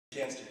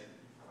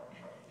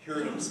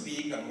heard him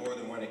speak on more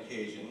than one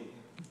occasion.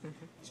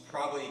 He's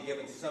probably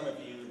given some of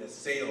you the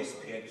sales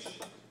pitch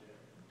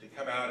to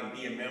come out and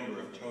be a member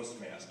of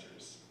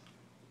Toastmasters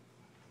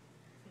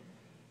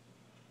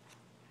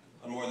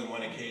on more than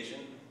one occasion.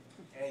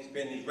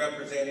 And he's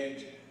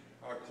represented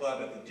our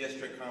club at the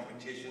district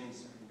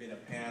competitions and been a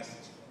past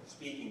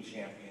speaking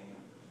champion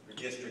for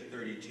District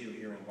 32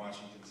 here in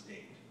Washington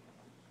State.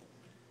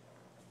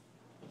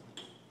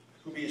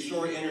 It will be a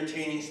short,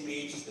 entertaining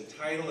speech. The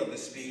title of the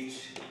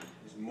speech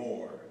is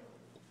More.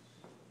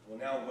 We'll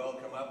now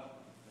welcome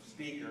up the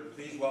speaker.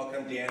 Please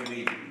welcome Dan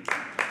Weedin.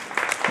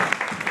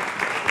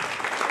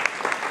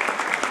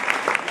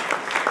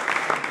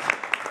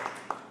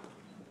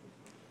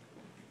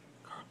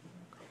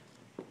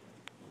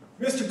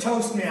 Mr.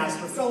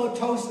 Toastmaster, fellow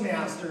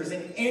Toastmasters,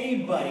 and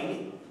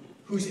anybody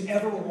who's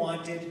ever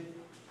wanted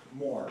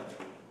more.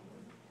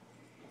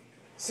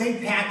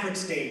 St.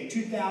 Patrick's Day,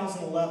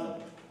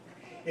 2011.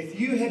 If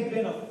you had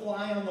been a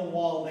fly on the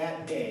wall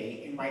that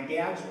day in my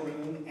dad's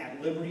room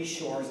at Liberty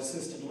Shores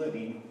Assisted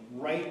Living,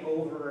 right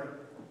over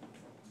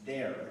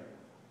there,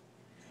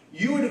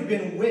 you would have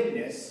been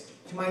witness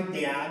to my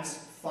dad's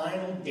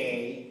final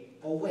day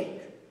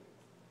awake.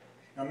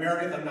 Now,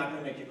 Meredith, I'm not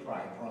going to make you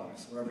cry, I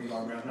promise. Wherever you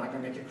are, I'm not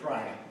going to make you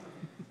cry.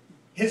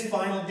 His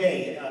final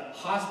day,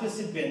 hospice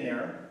had been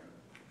there.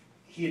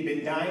 He had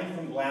been dying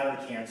from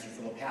bladder cancer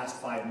for the past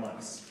 5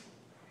 months.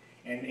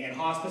 And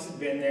hospice had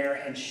been there,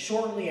 and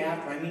shortly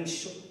after,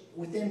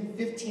 within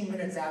 15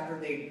 minutes after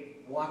they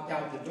walked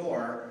out the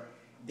door,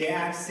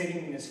 Dad,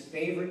 sitting in his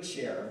favorite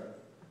chair,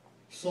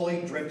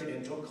 slowly drifted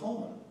into a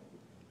coma.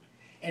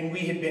 And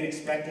we had been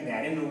expecting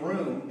that. In the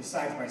room,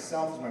 besides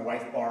myself, was my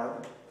wife,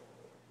 Barb,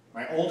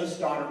 my oldest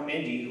daughter,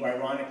 Mindy, who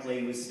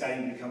ironically was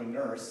studying to become a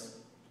nurse,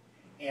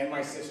 and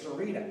my sister,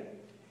 Rita.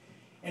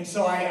 And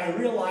so I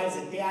realized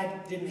that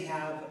Dad didn't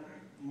have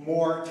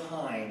more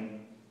time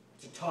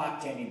to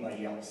talk to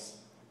anybody else,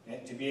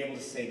 to be able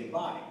to say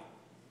goodbye.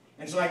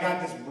 And so I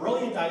got this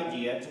brilliant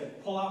idea to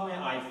pull out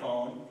my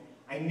iPhone.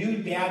 I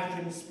knew Dad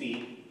couldn't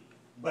speak,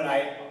 but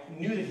I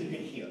knew that he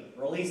could hear,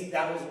 or at least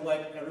that was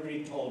what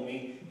everybody told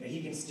me, that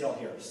he can still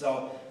hear.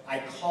 So I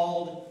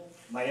called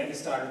my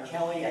youngest daughter,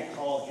 Kelly. I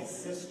called his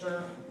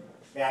sister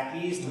back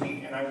east,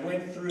 and I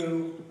went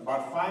through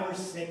about 5 or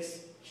 6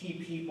 key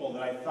people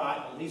that I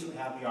thought at least would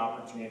have the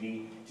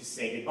opportunity to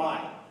say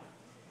goodbye.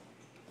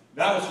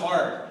 That was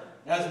hard.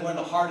 That was one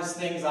of the hardest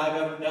things I've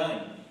ever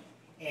done.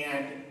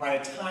 And by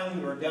the time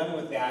we were done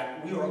with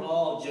that, we were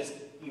all just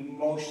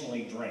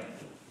emotionally drained.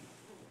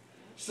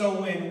 So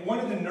when one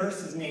of the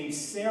nurses named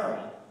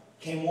Sarah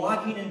came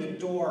walking in the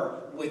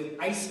door with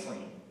ice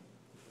cream,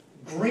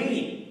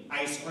 green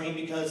ice cream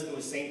because it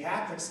was St.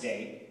 Patrick's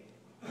Day,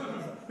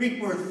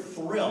 we were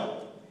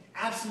thrilled,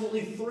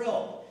 absolutely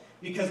thrilled,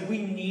 because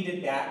we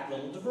needed that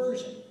little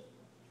diversion.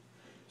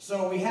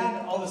 So we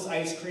had all this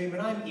ice cream,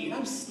 and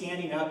I'm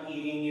standing up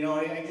eating, you know,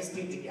 I just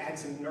need to add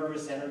some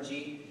nervous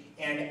energy.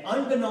 And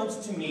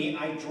unbeknownst to me,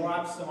 I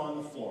dropped some on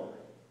the floor.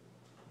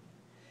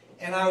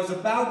 And I was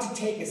about to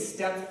take a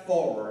step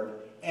forward,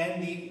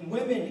 and the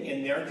women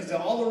in there, because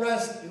all the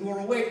rest who were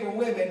awake were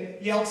women,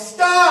 yelled,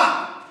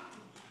 "Stop!"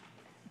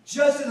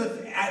 Just as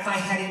if I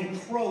had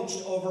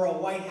encroached over a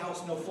White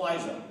House no-fly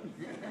zone.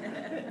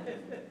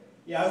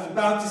 Yeah, I was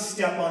about to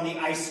step on the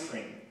ice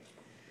cream.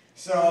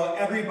 So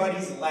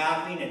everybody's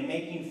laughing and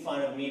making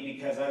fun of me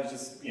because I was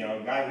just, you know,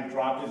 a guy who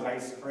dropped his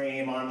ice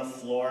cream on the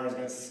floor and was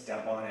going to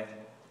step on it.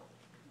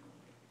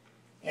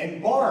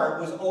 And Barb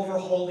was over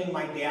holding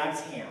my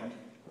dad's hand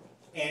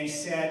and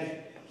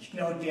said, "You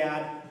know,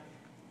 Dad,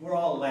 we're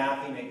all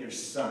laughing at your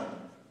son.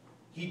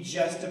 He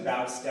just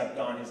about stepped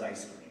on his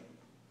ice cream."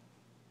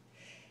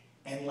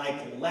 And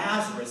like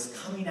Lazarus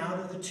coming out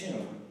of the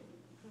tomb,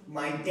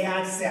 my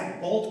dad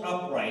sat bolt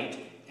upright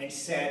and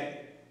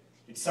said,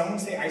 "Did someone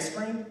say ice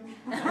cream?"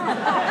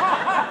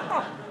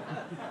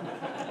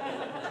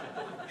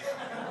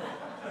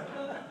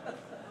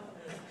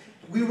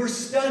 We were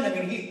stunned. I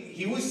mean,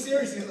 he was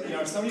serious. He was, you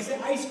know, somebody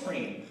said ice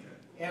cream.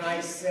 And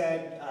I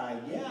said,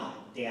 "Yeah,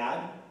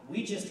 Dad,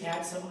 we just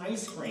had some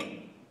ice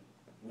cream.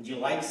 Would you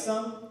like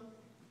some?"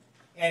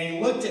 And he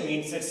looked at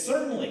me and said,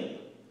 "Certainly."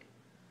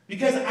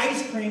 Because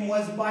ice cream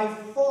was by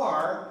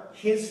far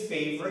his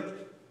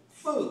favorite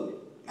food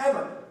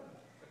ever.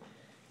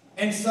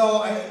 And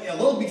so, a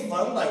little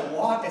befuddled,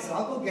 I said,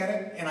 "I'll go get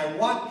it." And I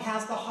walked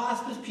past the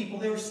hospice people.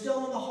 They were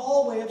still in the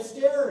hallway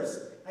upstairs.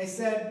 I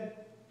said,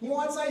 "Who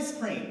wants ice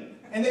cream?"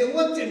 And they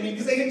looked at me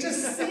because they had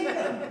just seen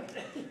him.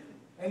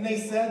 And they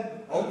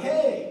said,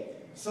 "Okay."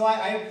 So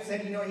I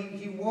said, "You know,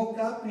 he woke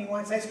up and he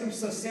wants ice cream."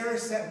 So Sarah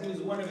said, who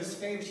was one of his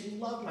favorites, she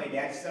loved my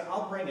dad. She said,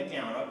 "I'll bring it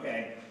down."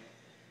 Okay.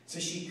 So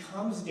she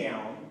comes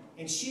down,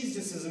 and she's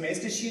just as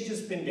amazed because she had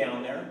just been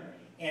down there.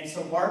 And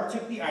so Barb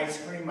took the ice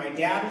cream. My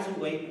dad was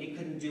awake, but he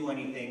couldn't do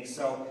anything.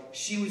 So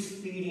she was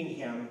feeding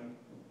him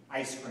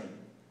ice cream.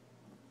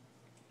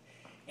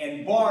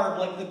 And Barb,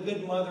 like the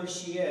good mother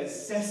she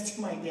is, says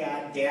to my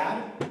dad,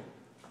 "Dad,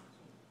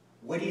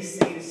 what do you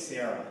say to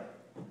Sarah?"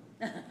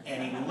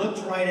 And he looked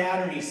right at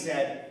her and he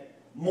said,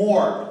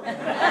 "More."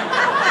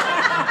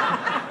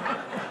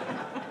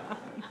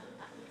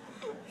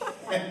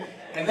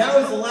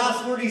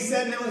 last word he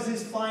said, and that was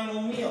his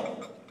final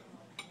meal,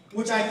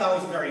 which I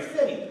thought was very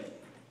fitting.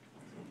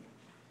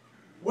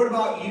 What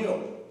about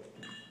you?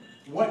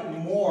 What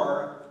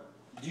more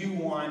do you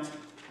want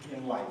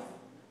in life?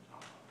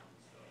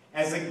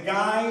 As a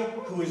guy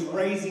who is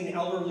raising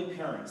elderly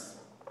parents,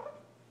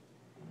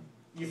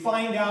 you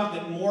find out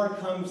that more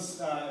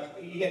comes,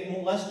 you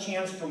get less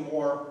chance for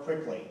more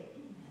quickly.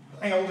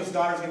 My oldest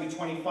daughter's going to be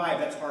 25.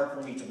 That's hard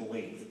for me to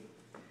believe.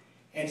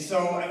 And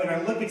so when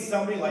I look at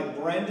somebody like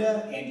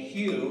Brenda and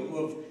Hugh,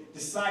 who have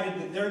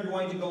decided that they're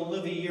going to go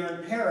live a year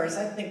in Paris,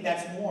 I think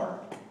that's more.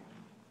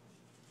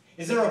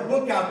 Is there a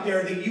book out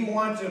there that you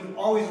want to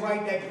always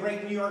write that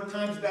great New York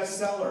Times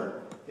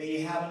bestseller that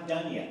you haven't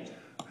done yet?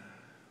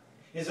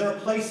 Is there a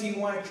place that you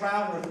want to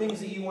travel or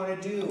things that you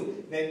want to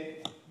do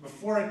that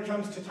before it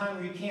comes to time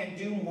where you can't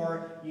do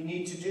more, you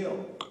need to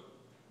do?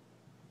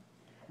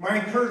 My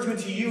encouragement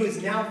to you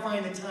is now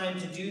find the time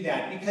to do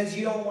that, because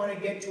you don't want to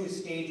get to a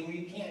stage where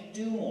you can't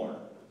do more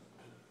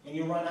and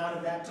you run out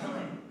of that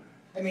time.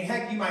 I mean,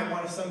 heck, you might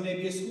want to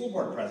someday be a school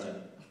board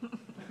president.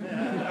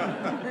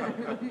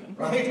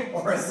 Right?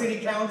 Or a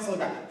city council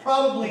guy.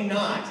 Probably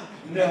not.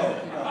 No.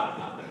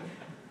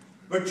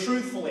 But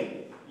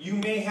truthfully, you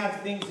may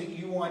have things that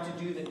you want to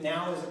do that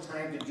now is the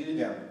time to do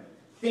them.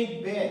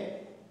 Think big.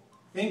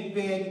 Think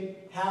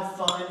big, have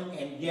fun,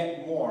 and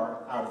get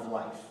more out of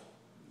life.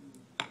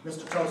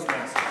 Mr.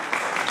 Toastmaster.